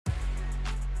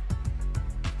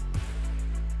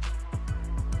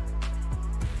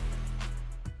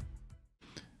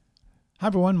Hi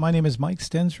everyone, my name is Mike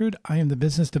Stensrud. I am the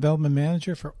Business Development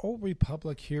Manager for Old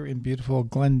Republic here in beautiful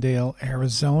Glendale,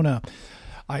 Arizona.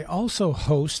 I also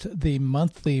host the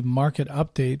monthly market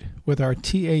update with our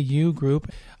TAU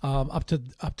group. Up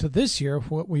to this year,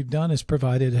 what we've done is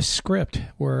provided a script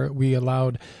where we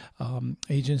allowed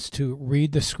agents to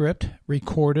read the script,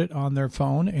 record it on their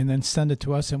phone, and then send it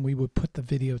to us, and we would put the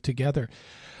video together.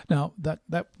 Now,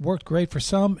 that worked great for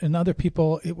some, and other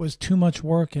people, it was too much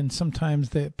work, and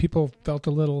sometimes the people felt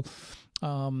a little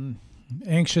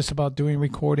anxious about doing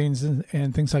recordings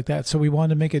and things like that. So we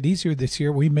wanted to make it easier this year.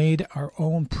 We made our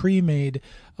own pre-made,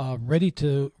 ready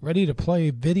to play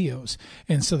videos.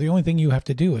 And so the only thing you have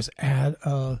to do is add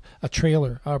a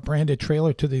trailer, a branded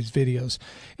trailer to these videos.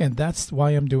 And that's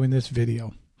why I'm doing this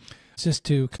video. Just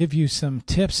to give you some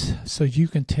tips so you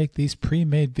can take these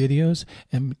pre-made videos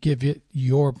and give it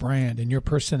your brand and your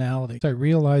personality. I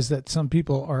realize that some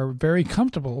people are very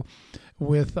comfortable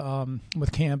with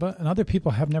Canva, and other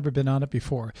people have never been on it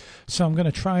before. So I'm going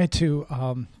to try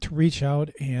to reach out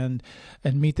and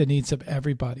meet the needs of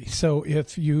everybody. So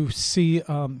if you see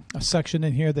a section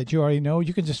in here that you already know,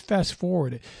 you can just fast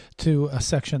forward to a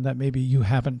section that maybe you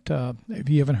haven't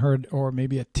heard, or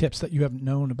maybe a tips that you haven't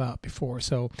known about before.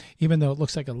 So even though it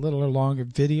looks like a little longer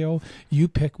video, you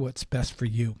pick what's best for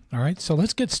you. All right, so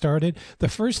let's get started. The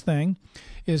first thing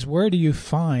is, where do you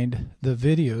find the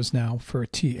videos now for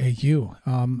TAU?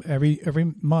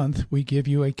 Every month we give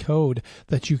you a code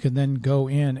that you can then go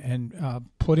in and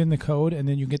put in the code, and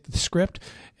then you get the script,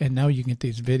 and now you get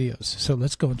these videos. So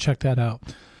let's go and check that out.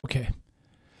 Okay,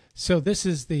 so this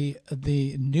is the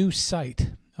new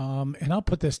site. And I'll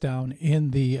put this down in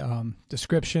the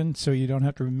description so you don't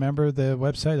have to remember the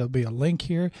website. There'll be a link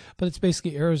here, but it's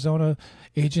basically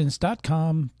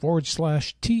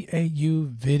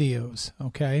arizonaagents.com/TAU videos.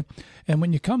 Okay. And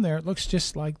when you come there, it looks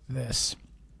just like this.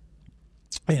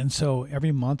 And so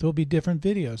every month will be different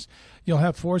videos. You'll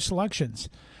have 4 selections.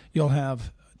 You'll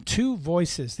have 2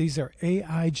 voices. These are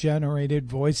AI generated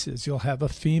voices. You'll have a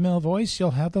female voice.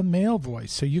 You'll have a male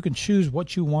voice. So you can choose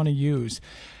what you want to use.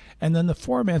 And then the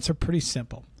formats are pretty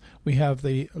simple. We have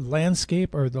the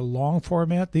landscape or the long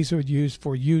format. These are used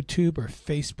for YouTube or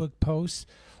Facebook posts,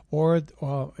 or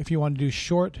if you want to do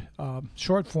short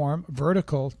form,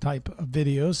 vertical type of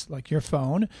videos like your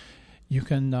phone, you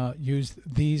can use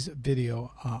these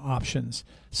video options.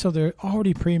 So they're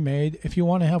already pre-made. If you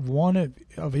want to have one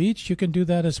of each, you can do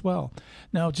that as well.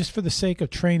 Now, just for the sake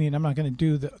of training, I'm not going to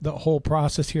do the whole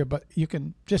process here, but you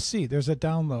can just see there's a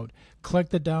download. Click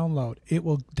the download. It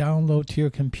will download to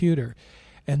your computer,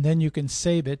 and then you can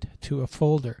save it to a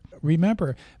folder.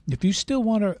 Remember, if you still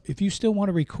want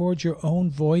to record your own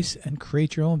voice and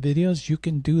create your own videos, you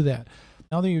can do that.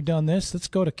 Now that you've done this, let's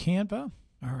go to Canva.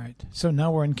 All right, so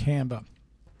now we're in Canva.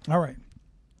 All right,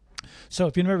 so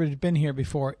if you've never been here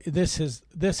before, this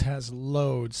has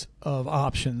loads of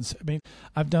options. I mean,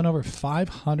 I've done over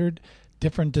 500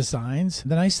 different designs.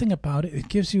 The nice thing about it, it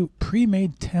gives you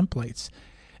pre-made templates.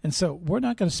 And so we're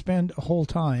not going to spend a whole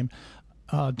time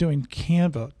doing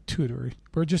Canva tutoring.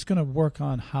 We're just going to work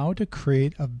on how to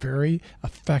create a very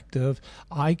effective,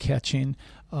 eye-catching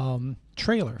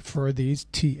trailer for these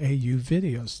TAU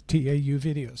videos.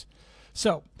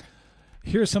 So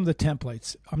here's some of the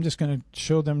templates. I'm just going to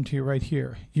show them to you right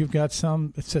here. You've got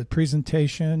some, it's a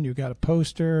presentation, you've got a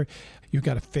poster, you've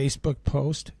got a Facebook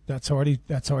post that's already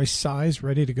sized,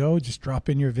 ready to go. Just drop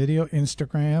in your video.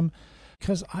 Instagram,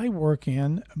 because I work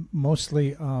in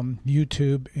mostly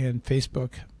YouTube and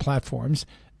Facebook platforms.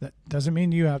 That doesn't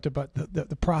mean you have to, but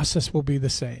the process will be the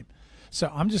same.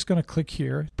 So I'm just going to click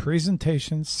here,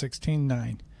 presentation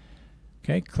 16:9.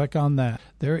 Okay, click on that.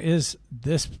 There is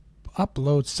this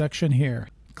upload section here.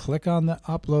 Click on the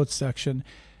upload section,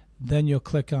 then you'll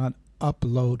click on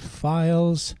upload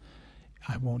files.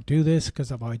 I won't do this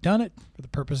because I've already done it for the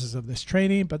purposes of this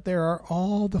training, but there are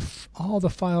all the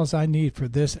files I need for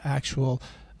this actual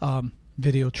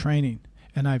video training,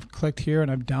 and I've clicked here and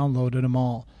I've downloaded them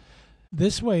all.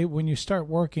 This way, when you start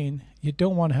working, you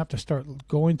don't want to have to start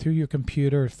going through your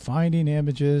computer, finding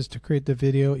images to create the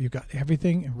video. You've got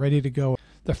everything ready to go.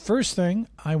 The first thing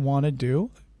I want to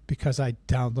do, because I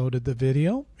downloaded the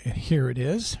video, and here it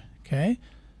is, okay?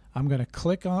 I'm going to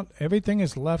click on, everything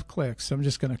is left click, so I'm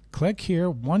just going to click here,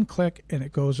 one click, and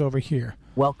it goes over here.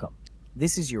 Welcome.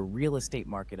 This is your real estate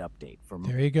market update.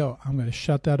 There you go. I'm going to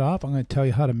shut that off. I'm going to tell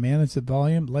you how to manage the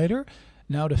volume later.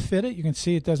 Now to fit it, you can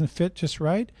see it doesn't fit just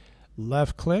right.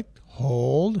 Left click,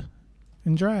 hold,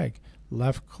 and drag.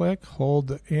 Left click, hold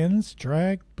the ends,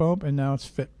 drag, boom, and now it's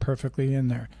fit perfectly in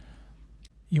there.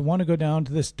 You want to go down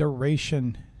to this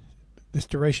duration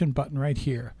button right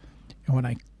here. And when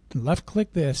I left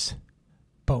click this,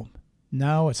 boom,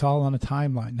 Now it's all on a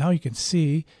timeline. Now you can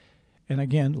see, and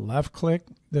again, left click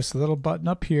this little button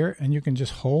up here, and you can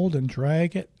just hold and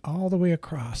drag it all the way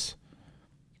across.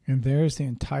 And there's the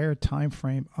entire time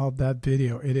frame of that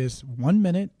video. It is 1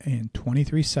 minute and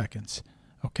 23 seconds.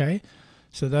 Okay,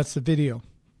 so that's the video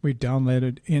we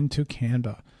downloaded into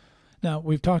Canva. Now,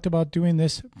 we've talked about doing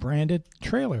this branded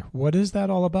trailer. What is that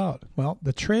all about? Well,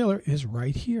 the trailer is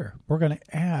right here. We're going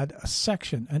to add a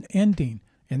section, an ending,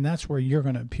 and that's where you're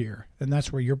going to appear, and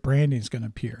that's where your branding is going to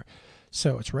appear.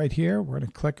 So it's right here. We're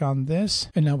going to click on this,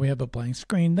 and now we have a blank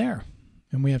screen there,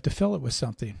 and we have to fill it with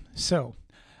something. So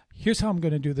here's how I'm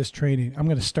going to do this training. I'm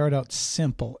going to start out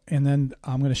simple, and then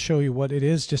I'm going to show you what it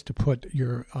is just to put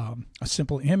your a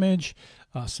simple image,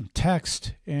 some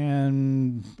text,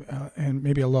 and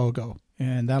maybe a logo,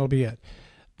 and that'll be it.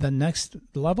 The next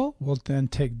level, we'll then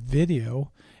take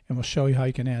video, and we'll show you how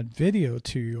you can add video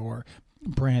to your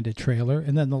branded trailer.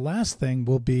 And then the last thing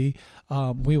will be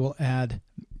we will add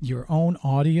your own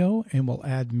audio, and we'll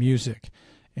add music.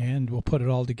 And we'll put it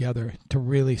all together to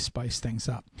really spice things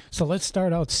up. So let's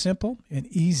start out simple and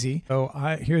easy. So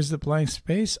here's the blank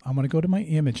space. I'm going to go to my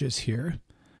images here.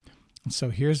 And so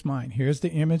here's mine. Here's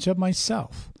the image of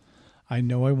myself. I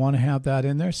know I want to have that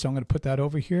in there, so I'm going to put that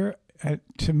over here.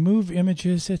 To move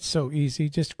images, it's so easy.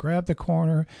 Just grab the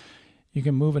corner. You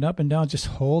can move it up and down. Just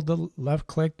hold the left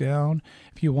click down.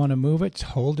 If you want to move it,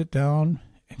 hold it down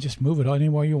and just move it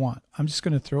anywhere you want. I'm just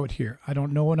going to throw it here. I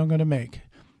don't know what I'm going to make.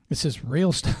 This is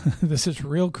real this is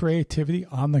real creativity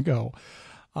on the go.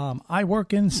 I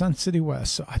work in Sun City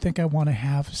West, so I think I want to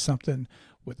have something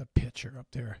with a picture up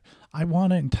there. I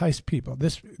want to entice people.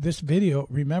 This video,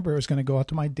 remember, is going to go out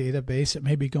to my database. It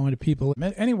may be going to people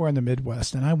anywhere in the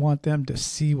Midwest, and I want them to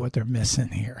see what they're missing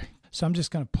here. So I'm just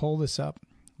going to pull this up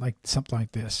like something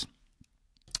like this.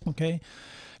 Okay.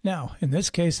 Now, in this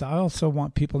case, I also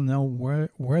want people to know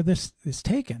where this is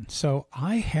taken. So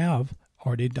I have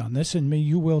already done this, and maybe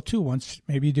you will too. Once,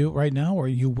 maybe you do it right now, or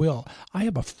you will. I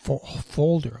have a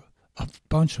folder, a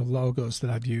bunch of logos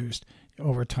that I've used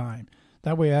over time.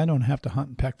 That way I don't have to hunt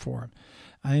and peck for them.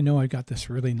 I know I got this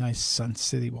really nice Sun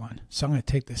City one. So I'm going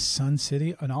to take this Sun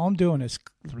City, and all I'm doing is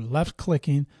left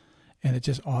clicking, and it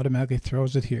just automatically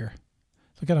throws it here.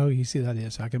 Look at how easy that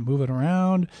is. I can move it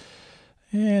around,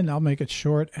 and I'll make it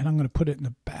short, and I'm going to put it in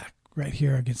the back right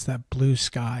here against that blue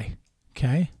sky.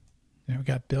 Okay? There we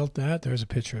got built that. There's a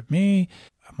picture of me.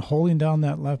 I'm holding down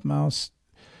that left mouse,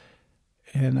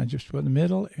 and I just put in the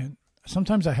middle, and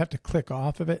sometimes I have to click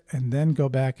off of it and then go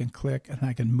back and click, and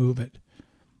I can move it.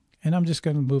 And I'm just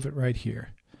going to move it right here.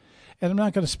 And I'm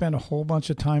not going to spend a whole bunch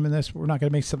of time in this. We're not going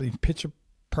to make something picture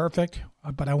perfect,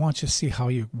 but I want you to see how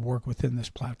you work within this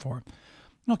platform.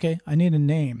 Okay, I need a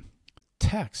name.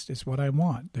 Text is what I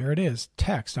want. There it is,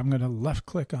 text. I'm going to left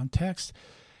click on text,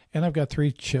 and I've got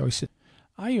 3 choices.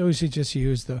 I usually just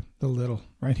use the little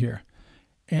right here,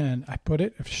 and I put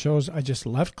it, if it shows, I just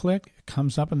left click, it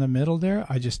comes up in the middle there.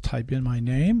 I just type in my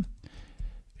name,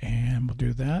 and we'll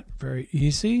do that, very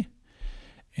easy.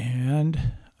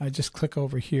 And I just click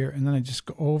over here, and then I just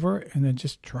go over and then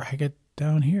just drag it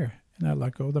down here, and I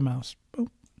let go of the mouse. Boom,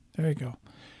 there you go.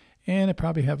 And I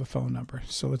probably have a phone number,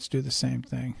 so let's do the same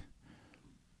thing.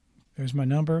 There's my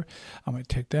number. I'm going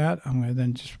to take that, I'm going to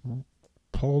then just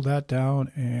pull that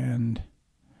down, and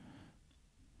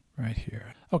right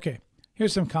here. Okay,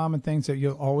 here's some common things that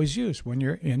you'll always use when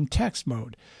you're in text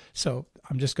mode. So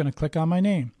I'm just going to click on my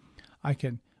name. I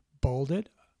can bold it.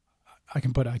 I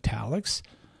can put italics.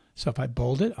 So if I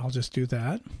bold it, I'll just do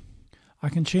that. I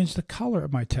can change the color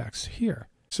of my text here.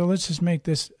 So let's just make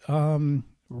this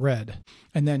red.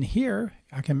 And then here,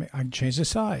 I can change the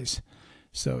size.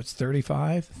 So it's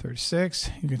 35,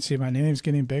 36. You can see my name's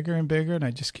getting bigger and bigger, and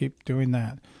I just keep doing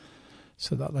that.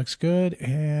 So that looks good.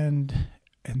 And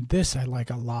this I like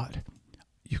a lot.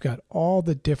 You've got all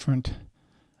the different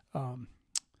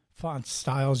font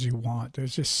styles you want.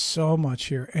 There's just so much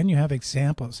here, and you have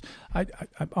examples. I'm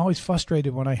always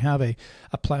frustrated when I have a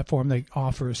platform that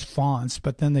offers fonts,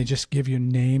 but then they just give you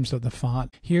names of the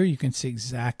font. Here you can see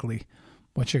exactly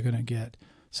what you're going to get.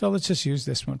 So let's just use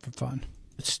this one for fun.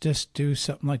 Let's just do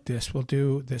something like this. We'll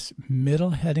do this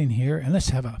middle heading here, and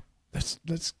let's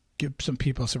give some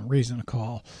people some reason to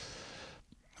call.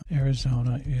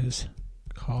 Arizona is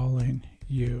calling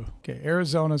you. Okay,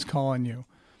 Arizona's calling you.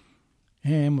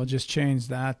 And we'll just change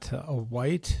that to a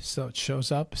white so it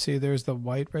shows up. See, there's the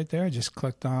white right there. I just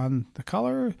clicked on the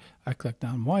color. I clicked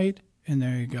on white, and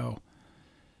there you go.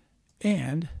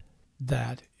 And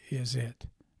that is it.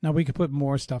 Now, we could put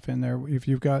more stuff in there. If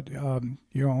you've got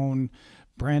your own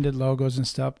branded logos and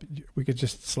stuff, we could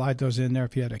just slide those in there.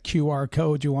 If you had a QR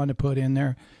code you want to put in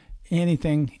there,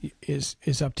 anything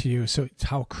is up to you. So it's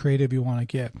how creative you want to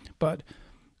get. But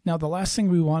now the last thing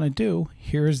we want to do,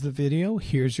 here's the video,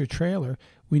 here's your trailer.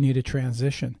 We need a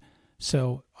transition.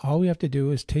 So all we have to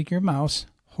do is take your mouse,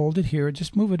 hold it here,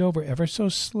 just move it over ever so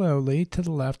slowly to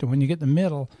the left. And when you get in the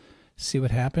middle, see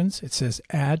what happens? It says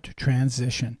add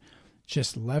transition.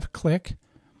 Just left click.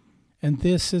 And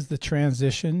this is the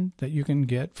transition that you can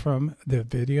get from the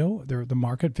video, the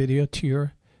market video, to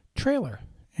your trailer.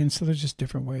 And so there's just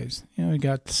different ways. You know, you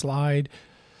got the slide,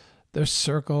 the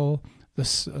circle,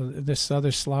 this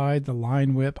other slide, the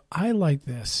line whip. I like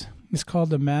this. It's called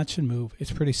the match and move.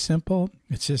 It's pretty simple.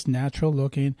 It's just natural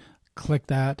looking. Click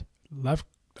that.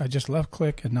 I just left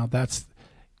click, and now that's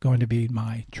going to be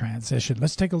my transition.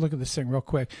 Let's take a look at this thing real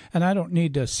quick. And I don't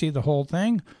need to see the whole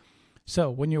thing. So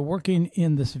when you're working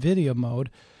in this video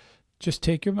mode, just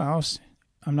take your mouse.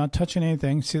 I'm not touching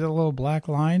anything. See the little black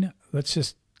line? Let's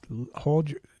just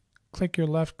click your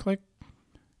left click,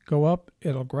 go up,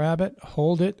 it'll grab it,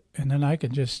 hold it, and then I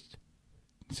can just,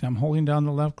 see I'm holding down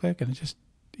the left click, and it's just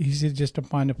easy just to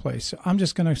find a place. So I'm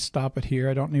just going to stop it here.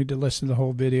 I don't need to listen to the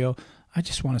whole video. I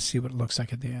just want to see what it looks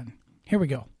like at the end. Here we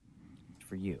go.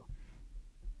 For you.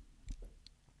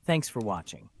 Thanks for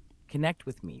watching. Connect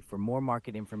with me for more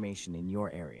market information in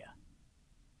your area.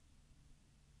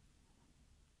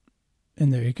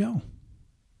 And there you go.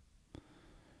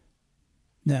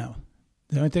 Now,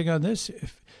 the only thing on this,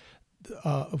 if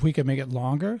we can make it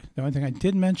longer, the only thing I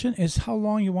did mention is how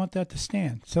long you want that to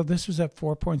stand. So this was at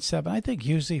 4.7. I think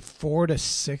usually 4 to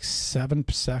 6, 7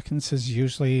 seconds is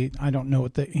usually, I don't know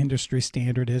what the industry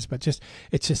standard is, but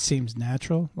it just seems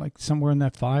natural, like somewhere in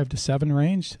that 5 to 7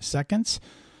 range seconds.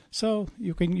 So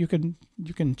you can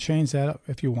change that up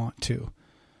if you want to.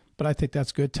 But I think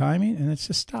that's good timing, and it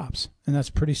just stops. And that's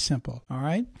pretty simple. All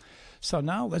right. So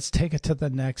now let's take it to the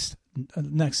next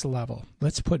level.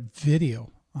 Let's put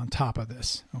video on top of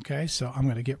this. Okay. So I'm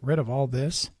going to get rid of all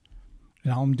this.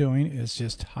 And all I'm doing is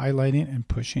just highlighting and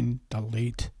pushing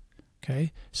delete.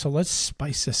 Okay. So let's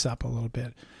spice this up a little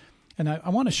bit. And I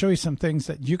want to show you some things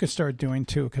that you can start doing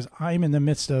too, because I'm in the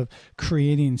midst of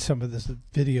creating some of this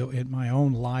video in my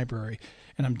own library,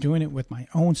 and I'm doing it with my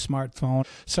own smartphone.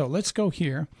 So let's go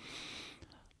here.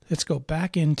 Let's go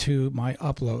back into my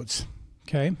uploads.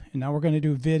 Okay. And now we're going to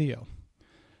do video.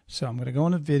 So I'm going to go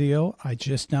into video. I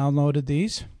just downloaded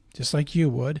these just like you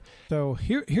would. So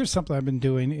here's something I've been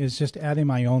doing is just adding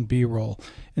my own B-roll.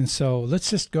 And so let's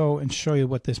just go and show you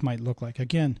what this might look like.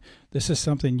 Again, this is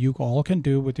something you all can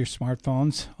do with your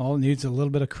smartphones. All it needs is a little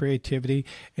bit of creativity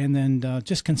and then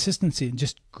just consistency and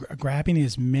just grabbing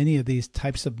as many of these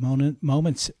types of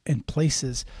moments and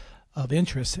places of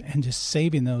interest and just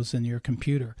saving those in your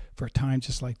computer for a time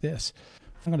just like this.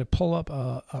 I'm going to pull up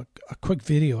a quick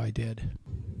video I did.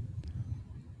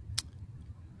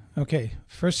 Okay,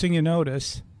 first thing you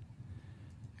notice,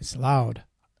 it's loud.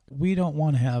 We don't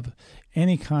want to have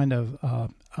any kind of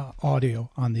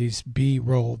audio on these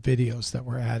B-roll videos that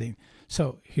we're adding.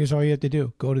 So here's all you have to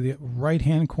do. Go to the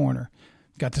right-hand corner.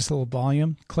 Got this little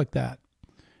volume, click that,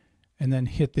 and then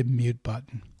hit the mute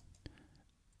button.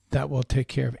 That will take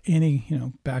care of any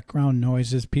background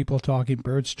noises, people talking,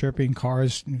 birds chirping,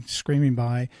 cars screaming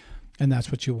by, and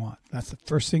that's what you want. That's the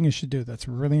first thing you should do. That's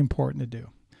really important to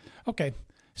do. Okay.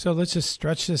 So let's just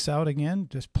stretch this out again.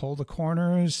 Just pull the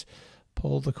corners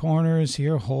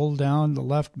here, hold down the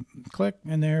left click,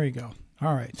 and there you go.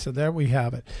 All right, so there we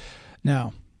have it.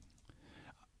 Now,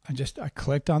 I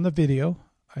clicked on the video.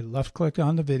 I left clicked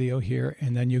on the video here,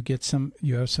 and then you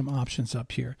have some options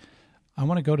up here. I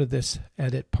want to go to this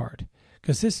edit part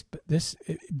because this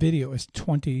video is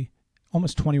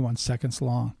almost 21 seconds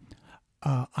long.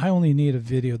 I only need a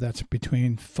video that's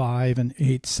between 5 and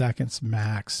 8 seconds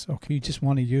max. Okay, you just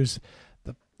want to use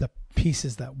the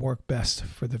pieces that work best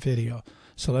for the video.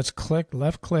 So let's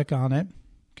left click on it.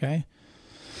 Okay.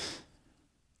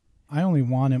 I only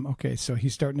want him. Okay, so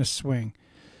he's starting to swing.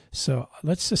 So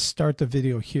let's just start the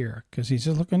video here because he's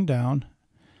just looking down.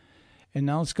 And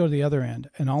now let's go to the other end.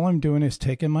 And all I'm doing is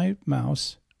taking my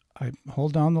mouse. I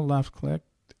hold down the left click,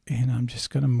 and I'm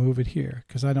just going to move it here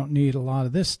because I don't need a lot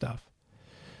of this stuff.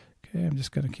 Okay, I'm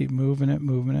just going to keep moving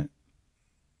it.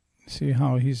 See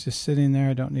how he's just sitting there?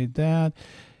 I don't need that.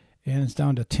 And it's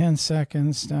down to 10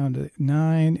 seconds, down to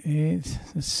 9, 8.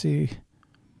 Let's see.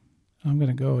 I'm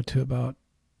going to go to about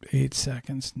 8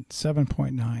 seconds,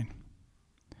 7.9.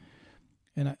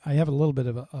 And I have a little bit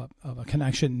of a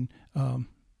connection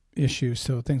issue,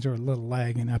 so things are a little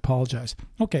lagging. I apologize.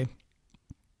 Okay,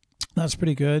 that's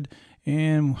pretty good.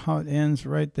 And how it ends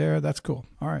right there, that's cool.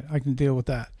 All right, I can deal with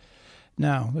that.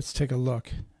 Now, let's take a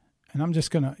look And I'm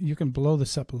just gonna, you can blow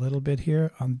this up a little bit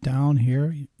here. I'm down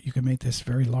here. You can make this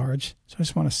very large. So I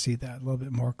just want to see that a little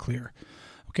bit more clear.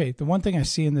 Okay, the one thing I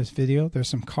see in this video, there's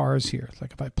some cars here.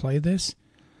 Like if I play this,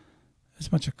 there's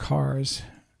a bunch of cars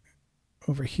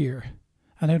over here.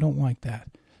 And I don't like that.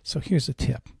 So here's a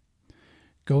tip.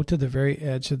 Go to the very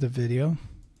edge of the video,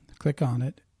 click on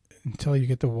it until you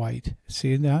get the white.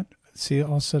 See that? See,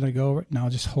 all of a sudden I go over it. Now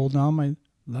just hold down my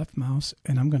left mouse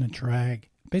and I'm going to drag.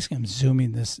 Basically, I'm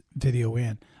zooming this video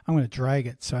in. I'm going to drag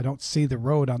it so I don't see the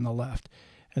road on the left.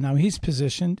 And now he's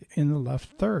positioned in the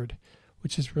left third,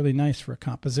 which is really nice for a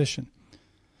composition.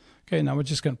 Okay, now we're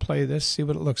just going to play this, see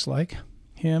what it looks like.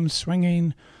 Him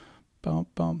swinging,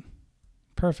 bump, bump.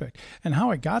 Perfect. And how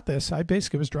I got this, I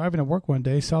basically was driving to work one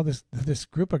day, saw this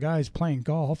group of guys playing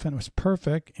golf, and it was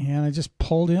perfect. And I just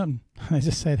pulled in. I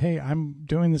just said, hey, I'm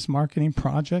doing this marketing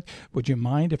project. Would you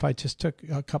mind if I just took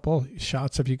a couple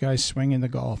shots of you guys swinging the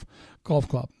golf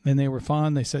club? And they were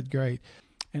fun. They said, great.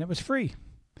 And it was free.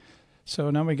 So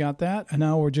now we got that. And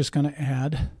now we're just going to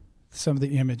add some of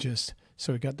the images.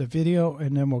 So we got the video,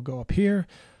 and then we'll go up here,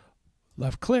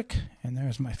 left click, and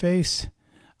there's my face.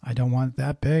 I don't want it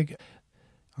that big.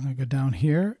 I'm going to go down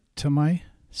here to my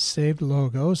saved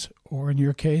logos, or in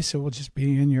your case, it will just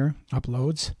be in your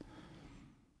uploads.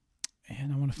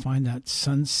 And I want to find that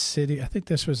Sun City. I think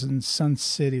this was in Sun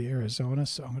City, Arizona,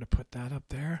 so I'm going to put that up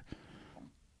there.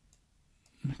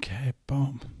 Okay,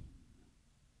 boom.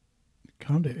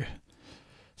 Come to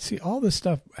see, all this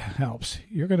stuff helps.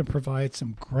 You're going to provide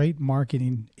some great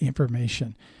marketing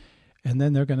information. And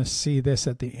then they're going to see this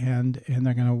at the end, and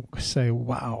they're going to say,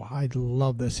 wow, I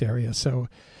love this area. So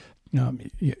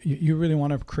you really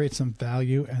want to create some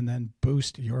value and then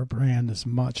boost your brand as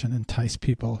much and entice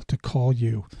people to call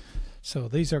you. So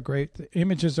these are great. The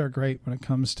images are great when it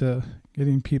comes to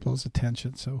getting people's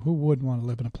attention. So who wouldn't want to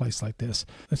live in a place like this?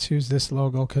 Let's use this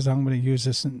logo because I'm going to use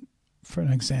this for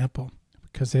an example,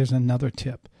 because there's another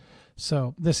tip.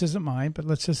 So this isn't mine, but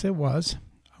let's just say it was.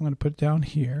 I'm going to put it down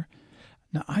here.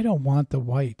 Now, I don't want the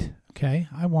white, okay?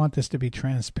 I want this to be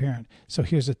transparent. So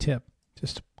here's a tip.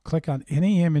 Just click on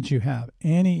any image you have,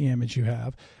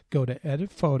 go to Edit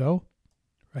Photo,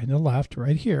 right in the left,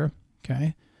 right here,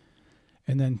 okay?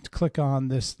 And then click on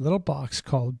this little box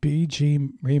called BG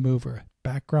Remover,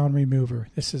 Background Remover.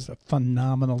 This is a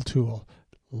phenomenal tool.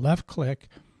 Left click,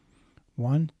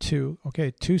 1, 2,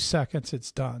 okay, 2 seconds,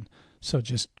 it's done. So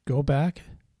just go back.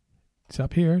 It's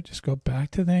up here. Just go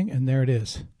back to the thing, and there it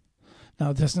is. Now,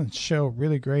 it doesn't show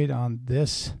really great on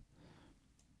this,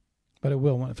 but it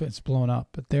will if it's blown up.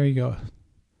 But there you go.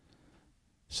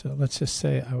 So let's just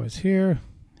say I was here.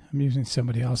 I'm using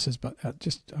somebody else's, but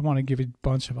I want to give you a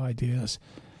bunch of ideas.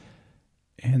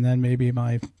 And then maybe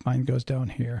mine goes down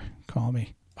here. Call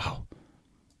me. Oh,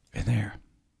 and there.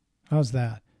 How's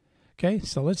that? Okay,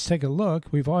 so let's take a look.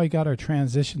 We've already got our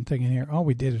transition thing in here. All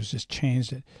we did was just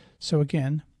changed it. So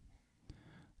again,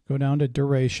 go down to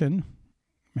duration.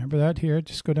 Remember that here?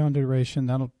 Just go down to duration.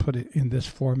 That'll put it in this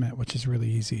format, which is really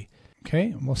easy. Okay,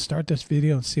 and we'll start this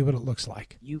video and see what it looks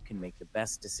like. You can make the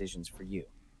best decisions for you.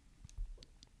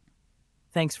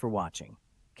 Thanks for watching.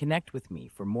 Connect with me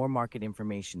for more market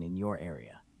information in your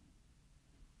area.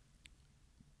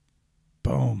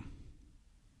 Boom.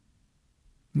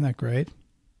 Isn't that great?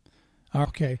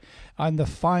 Okay, on the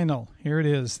final, here it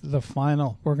is, the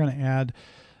final. We're going to add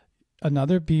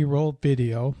another B-roll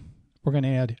video. We're going to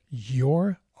add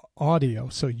your audio,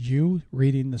 so you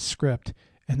reading the script,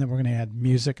 and then we're going to add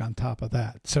music on top of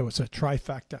that. So it's a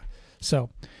trifecta. So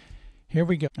here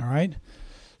we go. All right.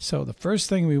 So the first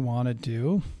thing we want to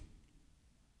do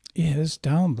is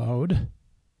download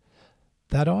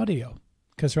that audio.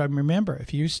 Because remember,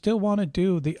 if you still want to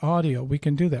do the audio, we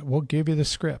can do that. We'll give you the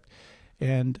script,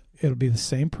 and it'll be the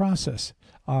same process.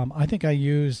 I think I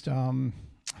used...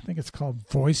 I think it's called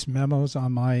Voice Memos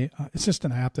on my, it's just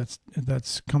an app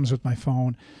that's comes with my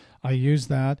phone. I use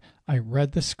that. I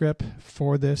read the script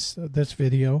for this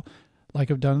video like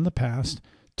I've done in the past,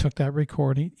 took that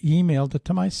recording, emailed it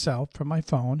to myself from my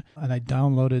phone, and I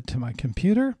downloaded it to my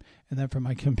computer. And then from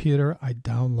my computer, I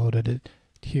downloaded it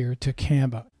here to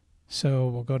Canva. So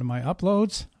we'll go to my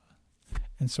uploads.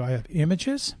 And so I have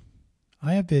images,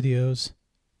 I have videos,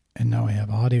 and now I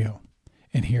have audio.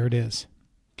 And here it is.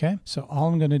 Okay, so all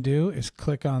I'm going to do is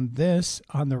click on this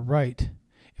on the right.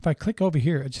 If I click over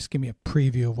here, it just gives me a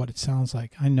preview of what it sounds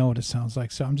like. I know what it sounds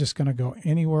like. So I'm just going to go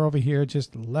anywhere over here,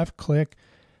 just left click,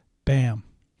 bam.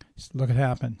 Just look what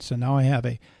happened. So now I have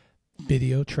a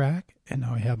video track, and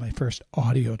now I have my first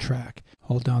audio track.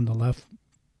 Hold down the left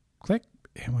click,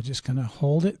 and we're just going to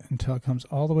hold it until it comes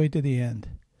all the way to the end.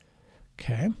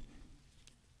 Okay.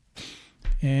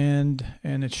 And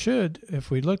it should,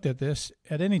 if we looked at this,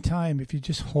 at any time, if you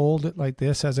just hold it like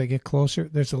this as I get closer,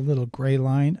 there's a little gray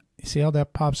line. You see how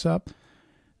that pops up?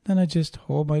 Then I just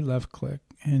hold my left click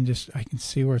and I can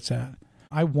see where it's at.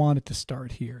 I want it to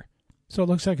start here. So it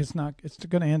looks like it's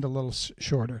going to end a little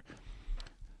shorter.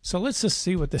 So let's just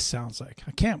see what this sounds like.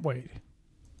 I can't wait.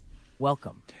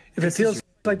 Welcome. If it feels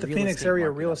like the Phoenix area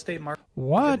real estate market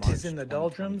What? is in the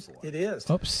doldrums, it is.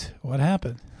 Oops, what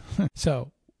happened?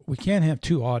 So we can't have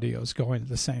two audios going at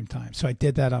the same time. So I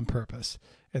did that on purpose,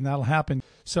 and that'll happen.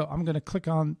 So I'm going to click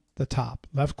on the top,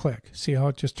 left click. See how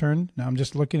it just turned? Now I'm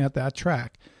just looking at that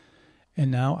track. And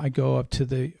now I go up to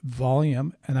the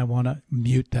volume, and I want to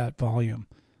mute that volume.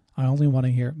 I only want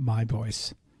to hear my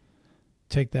voice.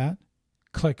 Take that,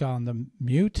 click on the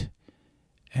mute,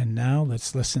 and now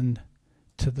let's listen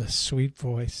to the sweet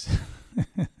voice.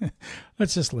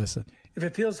 Let's just listen. If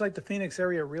it feels like the Phoenix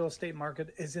area real estate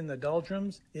market is in the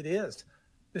doldrums, it is.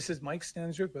 This is Mike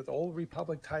Stensrud with Old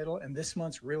Republic Title and this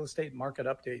month's real estate market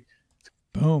update.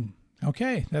 Boom.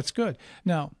 Okay, that's good.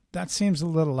 Now, that seems a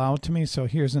little loud to me, so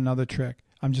here's another trick.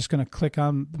 I'm just going to click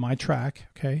on my track,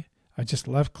 okay? I just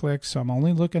left click, so I'm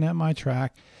only looking at my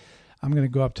track. I'm going to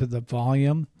go up to the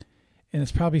volume, and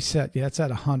it's probably set, yeah, it's at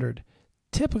 100.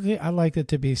 Typically, I like it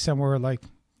to be somewhere like,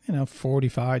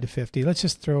 45 to 50. Let's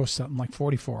just throw something like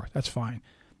 44. That's fine.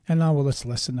 And now let's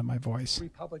listen to my voice.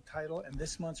 Republic Title and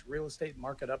this month's real estate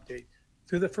market update.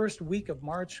 Through the first week of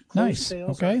March, closed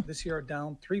sales this year are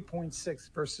down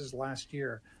 3.6 versus last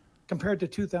year. Compared to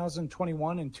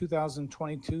 2021 and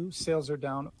 2022, sales are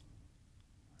down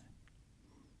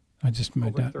over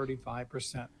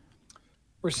 35%.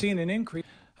 We're seeing an increase.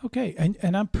 Okay,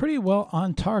 and I'm pretty well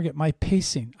on target. My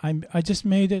pacing, I just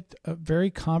made it a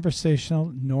very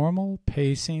conversational, normal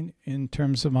pacing in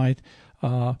terms of my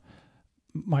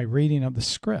my reading of the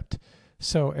script.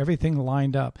 So everything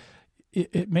lined up.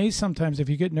 It may sometimes, if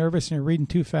you get nervous and you're reading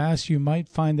too fast, you might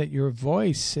find that your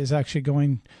voice is actually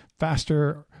going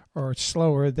faster or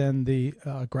slower than the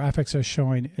graphics are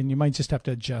showing, and you might just have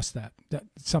to adjust that. That's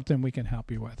something we can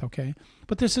help you with, okay?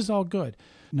 But this is all good.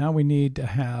 Now we need to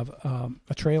have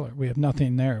a trailer. We have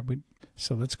nothing there.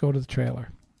 So let's go to the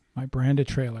trailer, my branded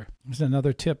trailer. There's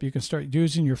another tip you can start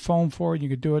using your phone for. You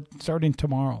could do it starting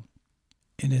tomorrow.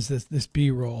 And is this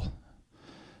B-roll.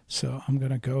 So I'm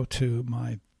going to go to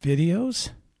my videos,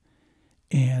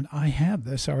 and I have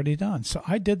this already done. So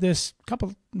I did this a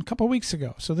couple weeks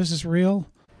ago. So this is real.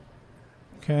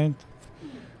 Okay,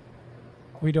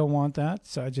 we don't want that,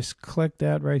 so I just click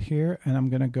that right here, and I'm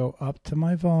going to go up to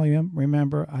my volume.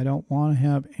 Remember, I don't want to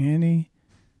have any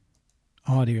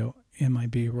audio in my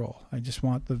B-roll. I just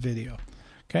want the video.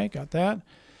 Okay, got that.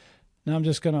 Now I'm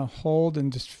just going to hold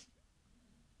and just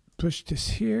push this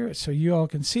here so you all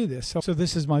can see this. So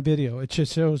this is my video. It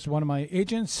just shows one of my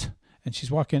agents, and she's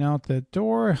walking out the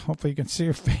door. Hopefully you can see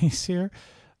her face here,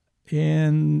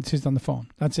 and she's on the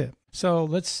phone. That's it. So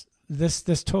let's... This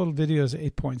total video is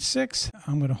 8.6.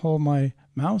 I'm going to hold my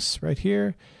mouse right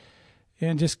here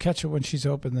and just catch it when she's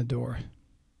opened the door,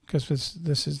 because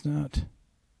this is not.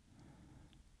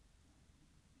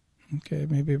 Okay,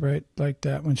 maybe right like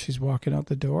that when she's walking out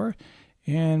the door.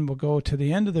 And we'll go to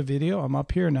the end of the video. I'm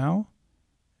up here now,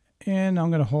 and I'm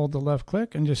going to hold the left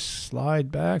click and just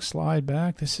slide back.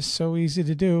 This is so easy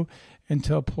to do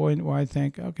until a point where I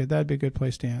think, okay, that'd be a good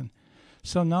place to end.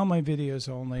 So now my video is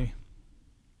only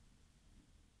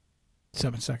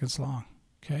 7 seconds long.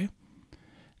 Okay.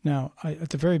 Now, at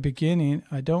the very beginning,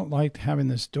 I don't like having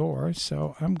this door,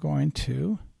 so I'm going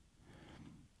to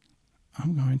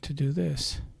do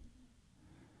this.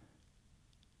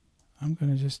 I'm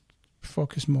going to just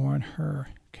focus more on her,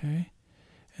 okay,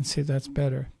 and see if that's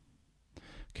better.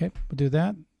 Okay, we'll do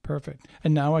that. Perfect.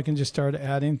 And now I can just start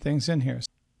adding things in here.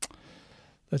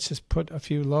 Let's just put a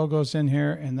few logos in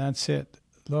here, and that's it.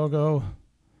 Logo.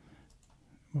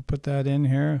 We'll put that in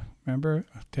here. Remember,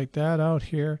 take that out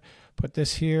here. Put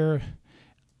this here.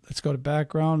 Let's go to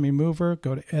background remover.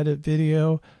 Go to edit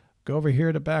video. Go over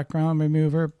here to background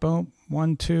remover. Boom.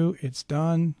 1, 2. It's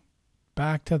done.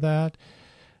 Back to that.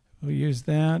 We'll use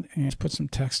that and put some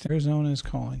text. Arizona is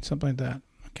calling. Something like that.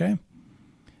 Okay.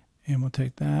 And we'll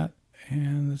take that.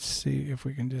 And let's see if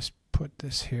we can just put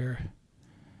this here.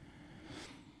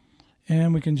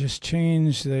 And we can just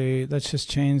change let's just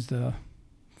change the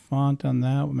font on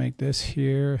that. We'll make this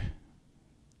here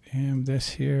and this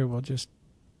here. We'll just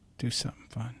do something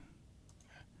fun.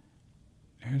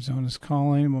 Arizona's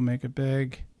calling. We'll make it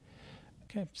big.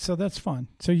 Okay, so that's fun.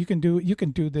 So you can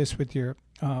do this with your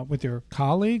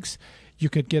colleagues. You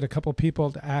could get a couple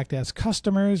people to act as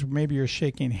customers. Maybe you're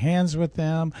shaking hands with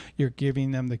them. You're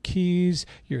giving them the keys.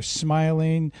 You're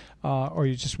smiling, or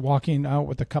you're just walking out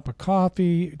with a cup of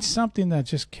coffee. It's something that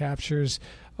just captures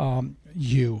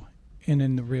you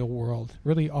in the real world.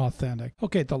 Really authentic.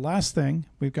 Okay, the last thing,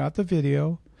 we've got the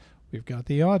video. We've got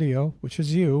the audio, which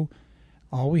is you.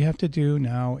 All we have to do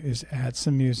now is add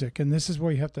some music. And this is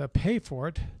where you have to pay for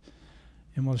it.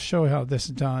 And we'll show how this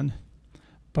is done.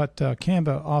 But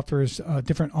Canva offers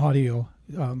different audio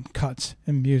cuts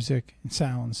and music and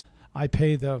sounds. I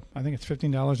pay I think it's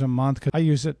 $15 a month because I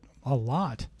use it a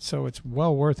lot. So it's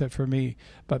well worth it for me.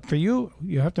 But for you,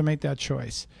 you have to make that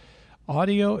choice.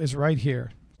 Audio is right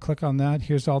here. Click on that.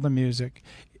 Here's all the music.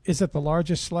 Is it the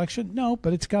largest selection? No,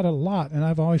 but it's got a lot, and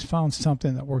I've always found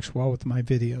something that works well with my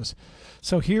videos.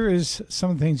 So here is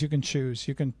some of the things you can choose.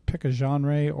 You can pick a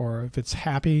genre, or if it's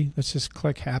happy, let's just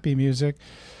click happy music.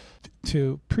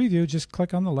 To preview, just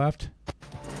click on the left.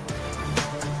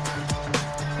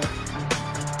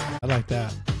 I like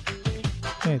that.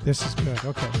 Hey, this is good.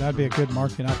 Okay, that'd be a good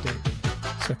marketing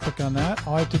update. So click on that.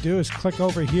 All I have to do is click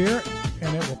over here,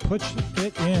 and it will put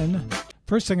it in.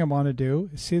 First thing I want to do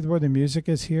is see where the music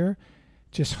is here.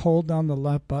 Just hold down the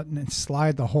left button and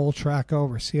slide the whole track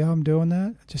over. See how I'm doing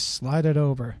that? Just slide it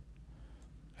over.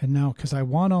 And now, because I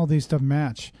want all these to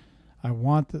match, I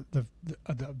want the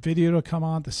video to come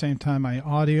on at the same time, my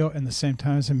audio, and the same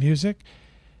time as the music.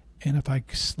 And if I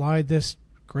slide this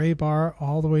gray bar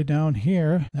all the way down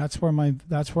here, that's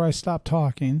where I stop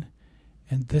talking,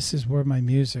 and this is where my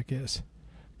music is.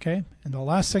 Okay, and the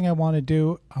last thing I want to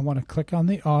do, I want to click on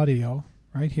the audio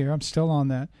right here. I'm still on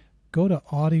that. Go to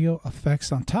audio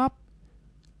effects on top.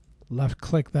 Left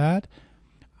click that.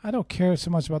 I don't care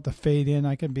so much about the fade in.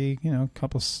 I can be, a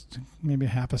couple, maybe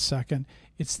half a second.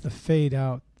 It's the fade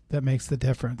out that makes the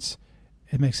difference.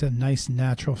 It makes a nice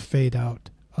natural fade out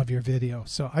of your video.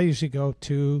 So I usually go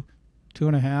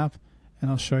 2.5,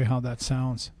 and I'll show you how that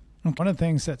sounds. One of the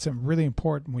things that's really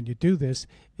important when you do this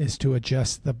is to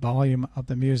adjust the volume of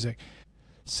the music.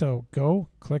 So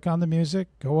click on the music,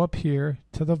 go up here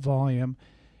to the volume.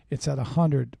 It's at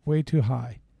 100, way too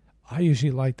high. I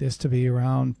usually like this to be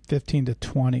around 15 to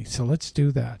 20. So let's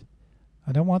do that.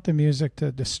 I don't want the music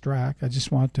to distract. I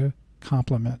just want to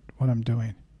complement what I'm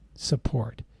doing.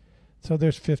 Support. So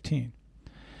there's 15.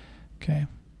 Okay.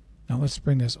 Now let's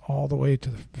bring this all the way to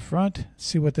the front.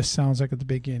 See what this sounds like at the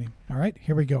beginning. All right,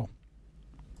 here we go.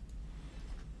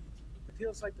 It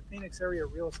feels like the Phoenix area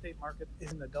real estate market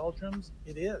is in the doldrums.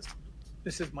 It is.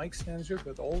 This is Mike Stensrud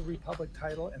with Old Republic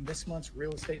Title and this month's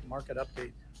real estate market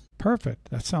update.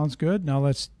 Perfect. That sounds good. Now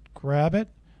let's grab it,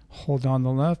 hold on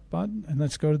the left button, and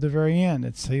let's go to the very end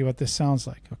and see what this sounds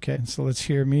like. Okay, and so let's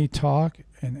hear me talk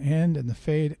and end and the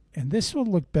fade. And this will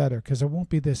look better because it won't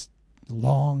be this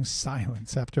long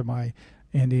silence after my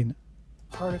ending.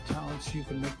 Part of town so you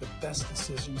can make the best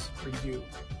decisions for you.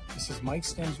 This is Mike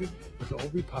Stensrud with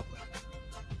Old Republic.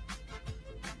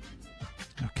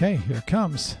 Okay, here it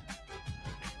comes.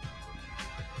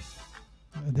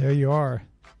 There you are.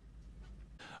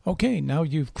 Okay, now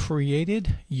you've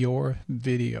created your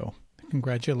video.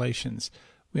 Congratulations.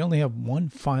 We only have one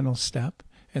final step,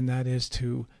 and that is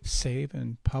to save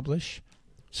and publish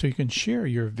so you can share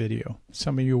your video.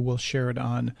 Some of you will share it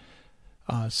on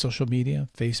social media,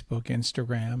 Facebook,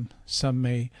 Instagram. Some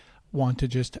may want to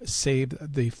just save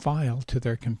the file to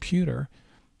their computer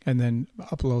and then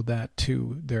upload that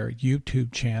to their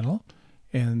YouTube channel,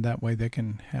 and that way they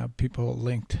can have people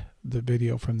linked the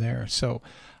video from there. So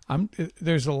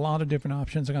there's a lot of different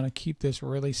options. I'm going to keep this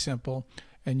really simple,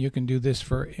 and you can do this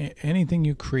for anything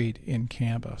you create in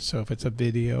Canva. So if it's a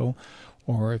video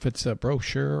or if it's a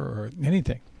brochure or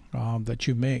anything that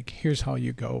you make, here's how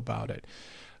you go about it.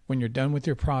 When you're done with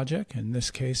your project, in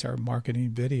this case our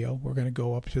marketing video, we're going to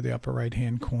go up to the upper right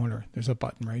hand corner. There's a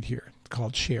button right here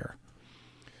called share.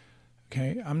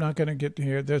 Okay, I'm not going to get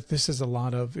here. This is a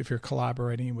lot of, if you're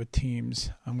collaborating with teams,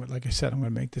 like I said, I'm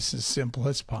going to make this as simple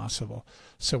as possible.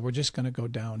 So we're just going to go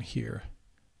down here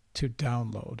to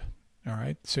download. All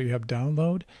right, so you have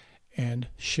download and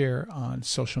share on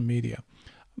social media.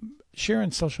 Share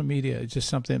on social media is just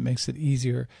something that makes it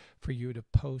easier for you to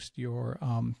post your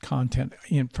content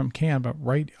from Canva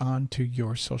right onto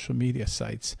your social media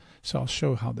sites. So I'll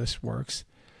show how this works.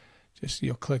 Just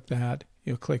you'll click that.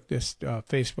 You'll click this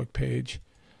Facebook page,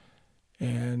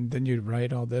 and then you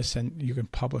write all this, and you can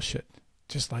publish it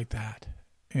just like that,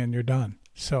 and you're done.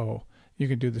 So you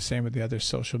can do the same with the other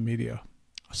social media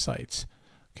sites.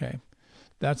 Okay,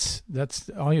 that's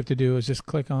all you have to do is just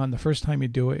click on. The first time you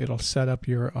do it, it'll set up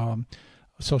your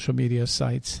social media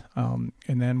sites. And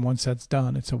then once that's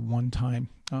done, it's a one-time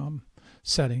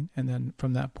setting. And then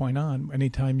from that point on,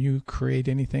 anytime you create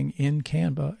anything in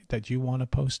Canva that you want to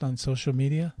post on social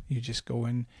media, you just go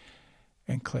in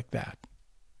and click that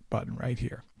button right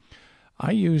here.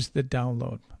 I use the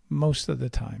download most of the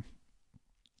time.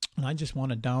 And I just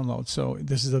want to download. So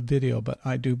this is a video, but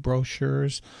I do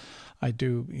brochures, I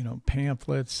do,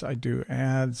 pamphlets, I do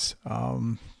ads,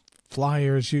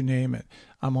 flyers, you name it.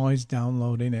 I'm always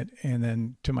downloading it and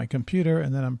then to my computer,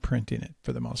 and then I'm printing it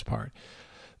for the most part.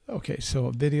 Okay,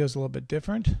 so video is a little bit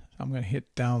different. I'm going to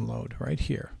hit download right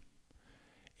here.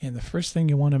 And the first thing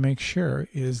you want to make sure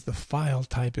is the file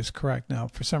type is correct. Now,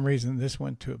 for some reason, this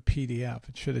went to a PDF.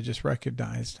 It should have just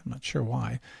recognized. I'm not sure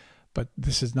why, but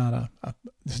this is not a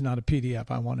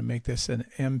PDF. I want to make this an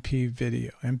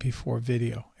MP4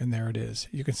 video, and there it is.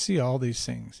 You can see all these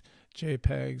things: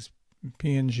 JPEGs,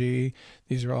 PNG.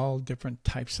 These are all different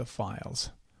types of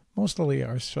files. Mostly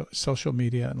our social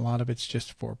media, and a lot of it's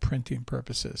just for printing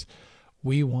purposes.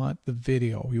 We want the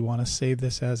video. We want to save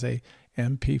this as a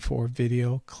MP4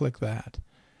 video. Click that.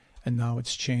 And now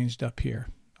it's changed up here.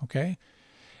 Okay.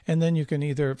 And then you can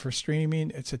either, for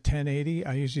streaming, it's a 1080.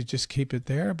 I usually just keep it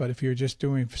there. But if you're just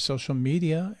doing social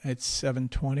media, it's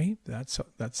 720. That's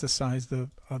the size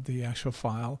of the actual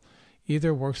file.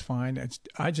 Either works fine.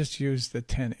 I just use the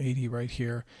 1080 right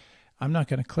here. I'm not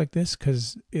going to click this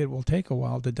because it will take a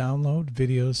while to download.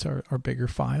 Videos are bigger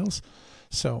files.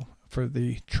 So for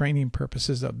the training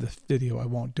purposes of this video, I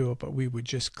won't do it, but we would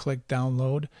just click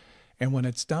download. And when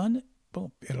it's done,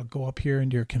 boom, it'll go up here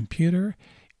into your computer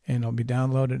and it'll be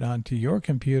downloaded onto your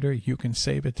computer. You can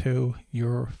save it to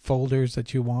your folders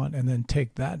that you want and then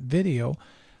take that video.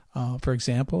 For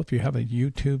example, if you have a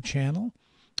YouTube channel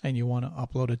and you want to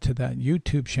upload it to that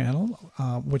YouTube channel,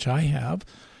 which I have,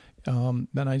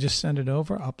 then I just send it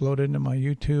over, upload it into my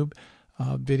YouTube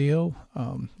video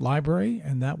library,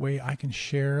 and that way I can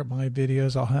share my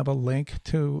videos. I'll have a link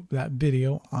to that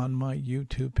video on my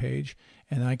YouTube page,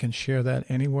 and I can share that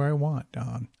anywhere I want.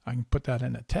 I can put that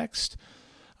in a text.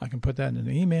 I can put that in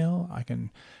an email. I can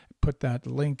put that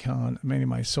link on many of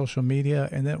my social media,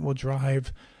 and that will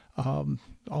drive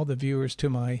all the viewers to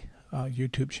my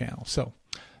YouTube channel. So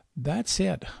that's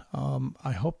it.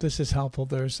 I hope this is helpful.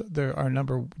 There are a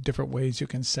number of different ways you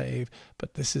can save,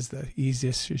 but this is the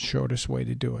easiest, shortest way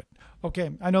to do it.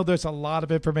 Okay, I know there's a lot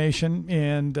of information,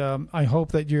 and I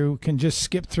hope that you can just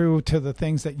skip through to the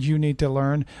things that you need to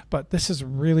learn, but this is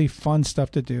really fun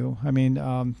stuff to do. I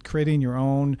mean, creating your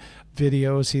own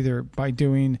videos, either by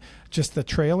doing just the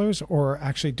trailers or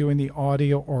actually doing the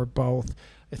audio or both.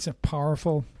 It's a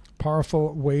powerful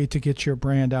way to get your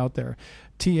brand out there.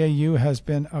 TAU has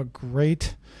been a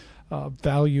great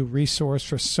value resource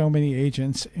for so many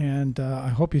agents, and I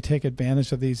hope you take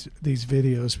advantage of these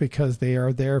videos because they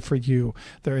are there for you.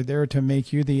 They're there to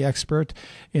make you the expert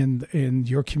in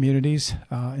your communities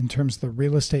in terms of the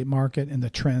real estate market and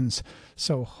the trends.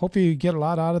 So hope you get a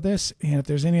lot out of this, and if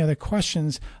there's any other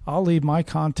questions, I'll leave my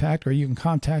contact, or you can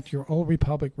contact your Old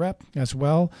Republic rep as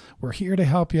well. We're here to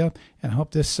help you, and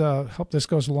hope this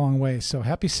goes a long way. So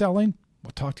happy selling.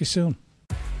 We'll talk to you soon.